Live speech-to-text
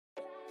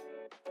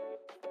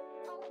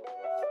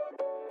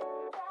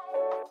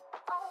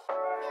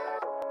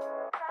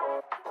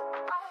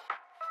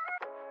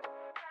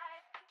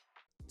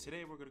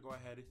Today we're going to go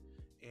ahead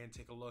and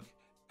take a look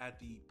at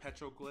the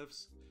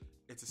petroglyphs.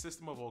 It's a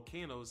system of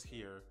volcanoes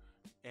here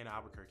in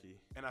Albuquerque,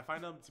 and I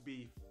find them to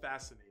be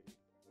fascinating.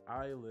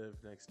 I live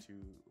next to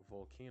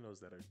volcanoes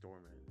that are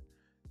dormant,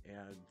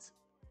 and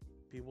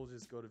people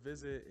just go to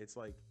visit. It's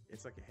like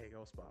a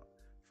hangout spot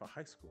for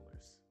high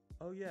schoolers.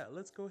 Oh yeah,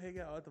 let's go hang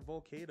out at the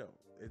volcano.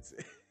 It's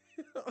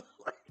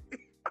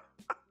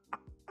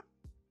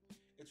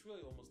it's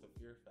really almost a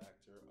fear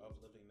factor of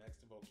living next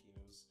to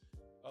volcanoes,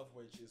 of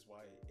which is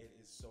why it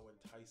is so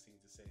enticing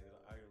to say that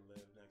I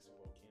live next to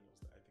volcanoes.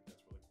 I think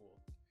that's really cool.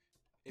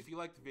 If you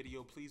liked the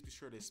video, please be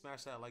sure to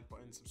smash that like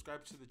button,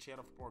 subscribe to the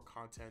channel for more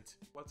content.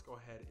 Let's go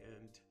ahead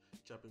and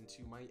jump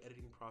into my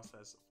editing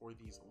process for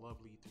these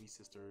lovely three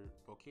sister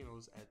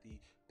volcanoes at the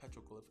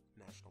Petroglyph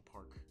National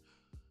Park.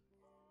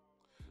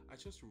 I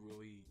just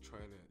really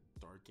try to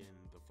darken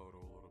the photo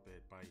a little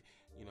bit by,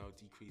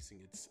 decreasing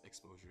its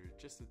exposure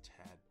just a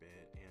tad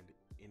bit and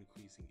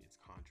increasing its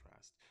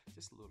contrast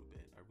just a little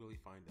bit. I really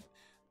find that,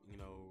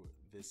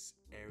 this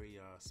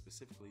area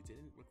specifically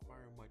didn't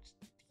require much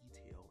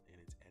detail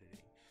in its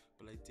editing,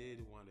 but I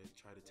did want to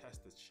try to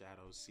test the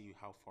shadows, see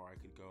how far I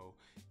could go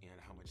and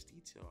how much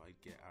detail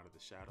I'd get out of the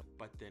shadow,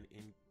 but then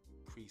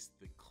increase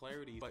the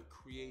clarity, but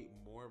create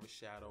more of a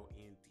shadow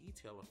and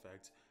detail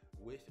effect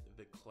with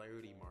the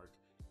clarity mark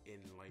in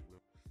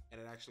Lightroom,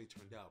 and it actually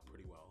turned out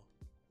pretty well.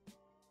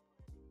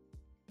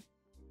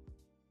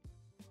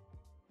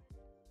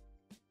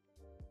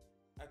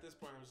 At this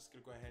point, I'm just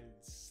gonna go ahead and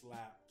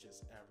slap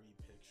just every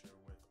picture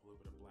with a little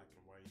bit of black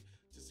and white,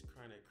 just to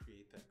kind of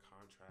create that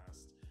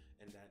contrast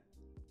and that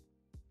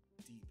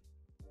deep,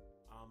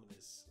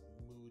 ominous,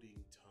 mooding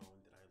tone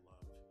that I love.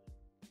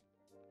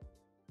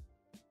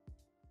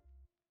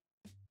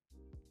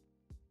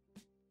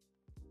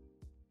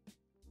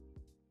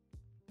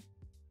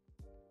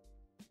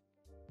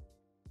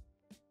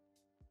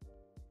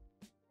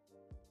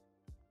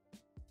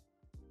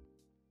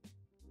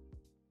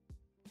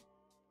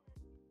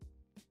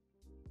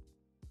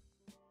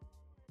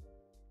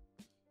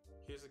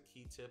 Here's a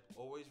key tip: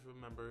 always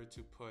remember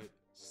to put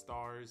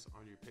stars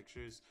on your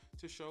pictures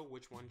to show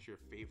which one's your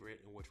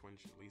favorite and which one's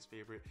your least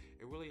favorite.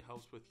 It really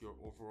helps with your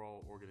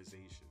overall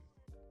organization.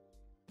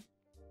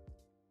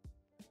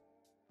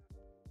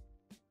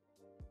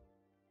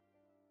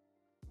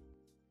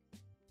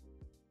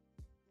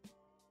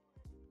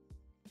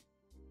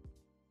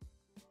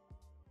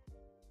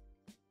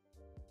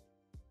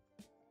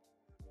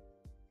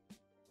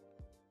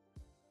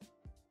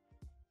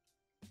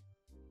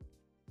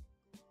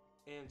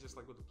 And just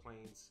like with the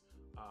planes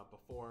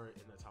before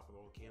in the top of the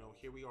volcano,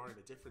 here we are in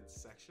a different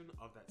section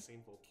of that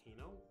same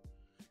volcano.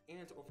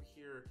 And over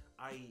here,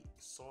 I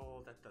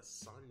saw that the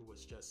sun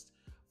was just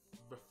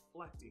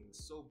reflecting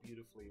so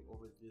beautifully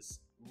over this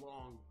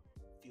long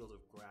field of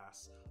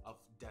grass, of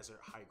desert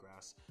high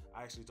grass.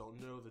 I actually don't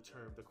know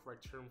the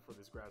correct term for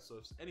this grass, so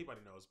if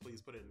anybody knows,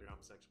 please put it in the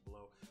comment section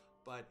below.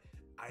 But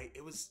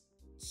it was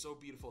so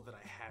beautiful that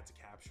I had to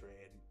capture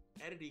it.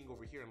 And editing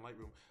over here in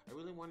Lightroom, I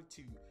really wanted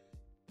to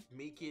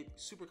make it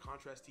super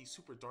contrasty,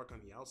 super dark on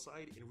the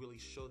outside, and really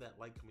show that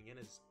light coming in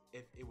as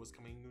if it was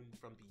coming in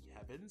from the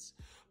heavens.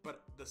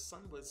 But the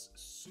sun was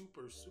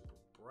super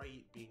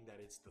bright, being that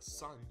it's the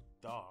sun,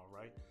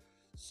 right?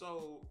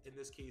 So in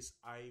this case,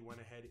 I went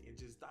ahead and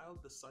just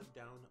dialed the sun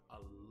down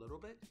a little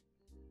bit,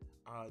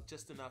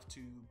 just enough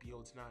to be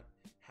able to not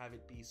have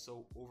it be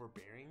so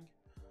overbearing,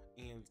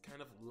 and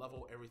kind of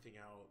level everything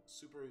out.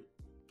 Super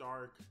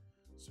dark,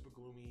 super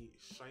gloomy,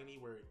 shiny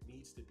where it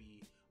needs to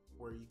be,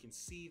 where you can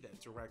see that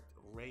direct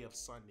ray of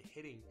sun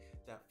hitting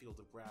that field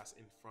of grass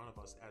in front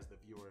of us as the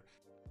viewer.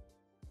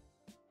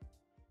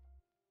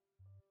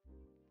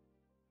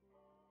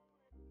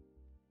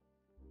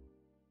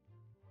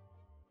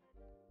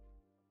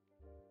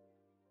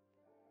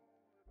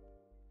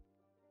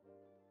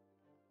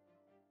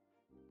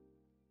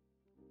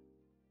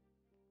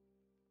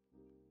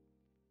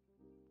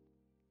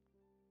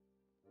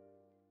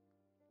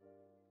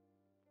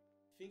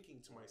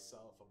 Thinking to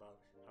myself about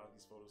how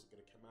these photos are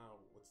going to come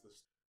out,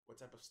 what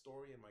type of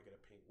story am I going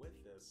to paint with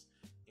this?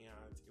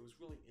 And it was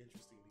really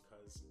interesting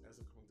because as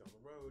I'm coming down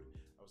the road,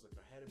 I was looking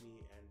ahead of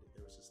me and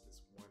there was just this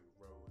one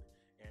road.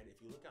 And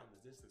if you look out in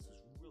the distance,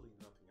 there's really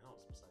nothing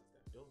else besides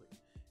that building.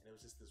 And it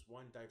was just this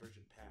one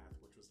divergent path,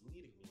 which was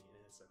leading me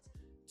in a sense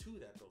to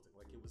that building.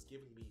 Like it was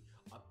giving me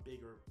a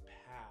bigger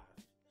path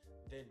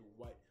than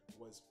what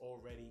was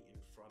already in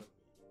front of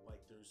me.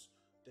 Like this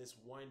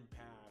one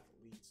path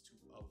leads to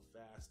a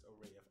vast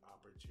array of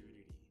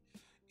opportunity,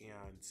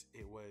 and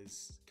it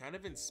was kind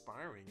of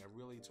inspiring. I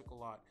really took a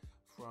lot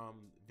from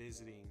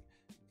visiting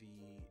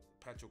the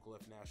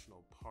Petroglyph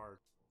National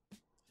Park.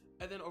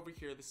 And then over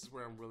here, this is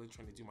where I'm really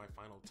trying to do my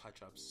final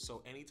touch-ups.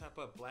 So any type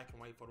of black and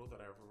white photo that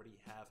I already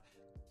have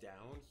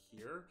down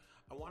here,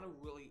 I want to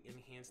really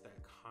enhance that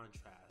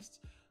contrast.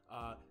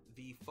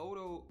 The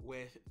photo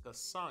with the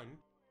sun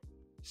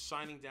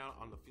shining down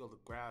on the field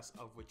of grass,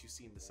 of which you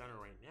see in the center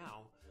right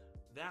now,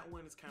 that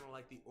one is kind of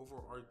like the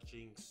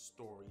overarching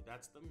story.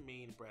 That's the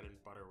main bread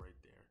and butter right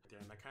there. there,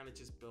 and I kind of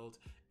just built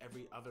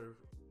every other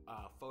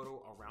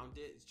photo around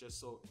it. It's just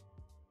so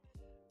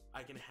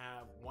I can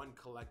have one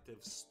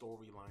collective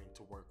storyline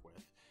to work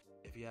with.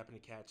 If you happen to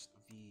catch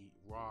the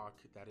rock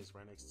that is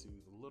right next to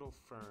the little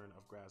fern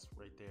of grass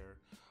right there,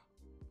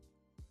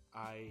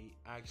 I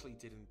actually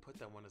didn't put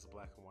that one as a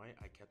black and white.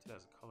 I kept it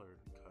as a color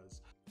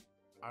because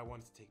I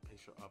wanted to take a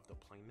picture of the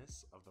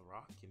plainness of the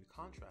rock and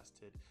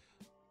contrasted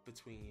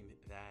between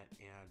that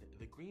and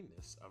the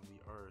greenness of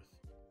the earth.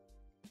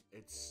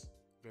 It's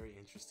very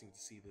interesting to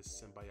see this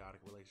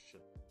symbiotic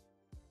relationship.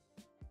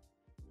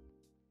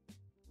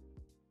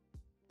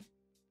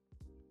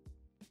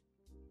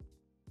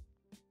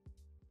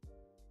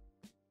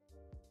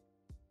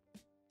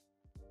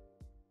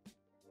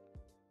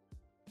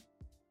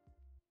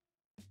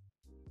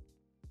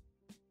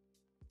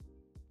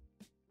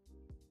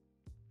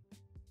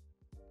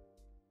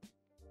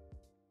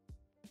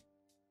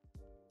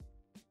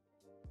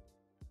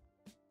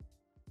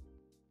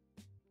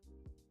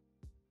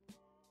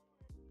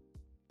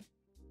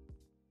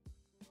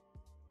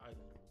 I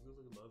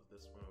really love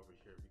this one over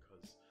here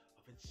because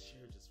of its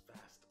sheer just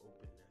vast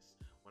openness.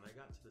 When I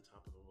got to the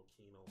top of the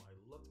volcano, I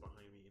looked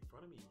behind me. In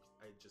front of me,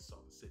 I just saw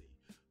the city.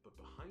 But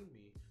behind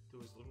me,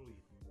 there was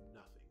literally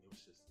nothing. It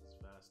was just this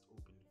vast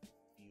open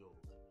field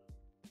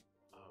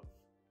of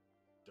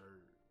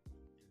dirt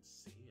and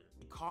sand.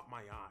 It caught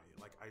my eye.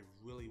 Like, I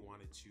really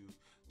wanted to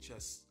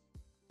just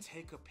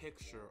take a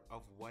picture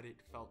of what it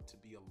felt to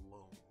be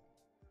alone.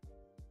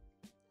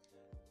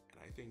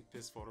 I think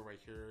this photo right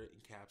here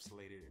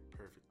encapsulated it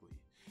perfectly.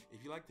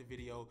 If you liked the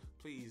video,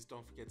 please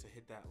don't forget to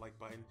hit that like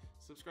button,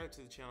 subscribe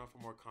to the channel for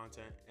more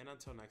content, and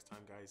until next time,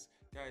 guys,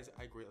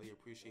 I greatly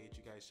appreciate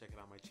you guys checking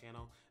out my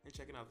channel and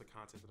checking out the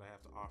content that I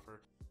have to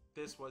offer.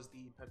 This was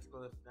the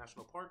Petroglyph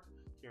National Park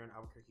here in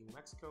Albuquerque, New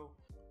Mexico.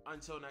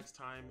 Until next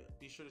time,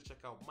 be sure to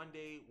check out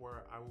Monday,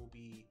 where I will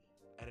be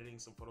editing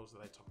some photos that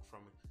I took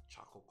from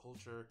Chaco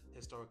Culture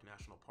Historic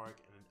National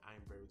Park, and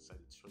I'm very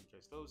excited to show you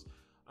guys those.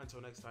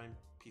 Until next time,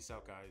 peace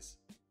out, guys.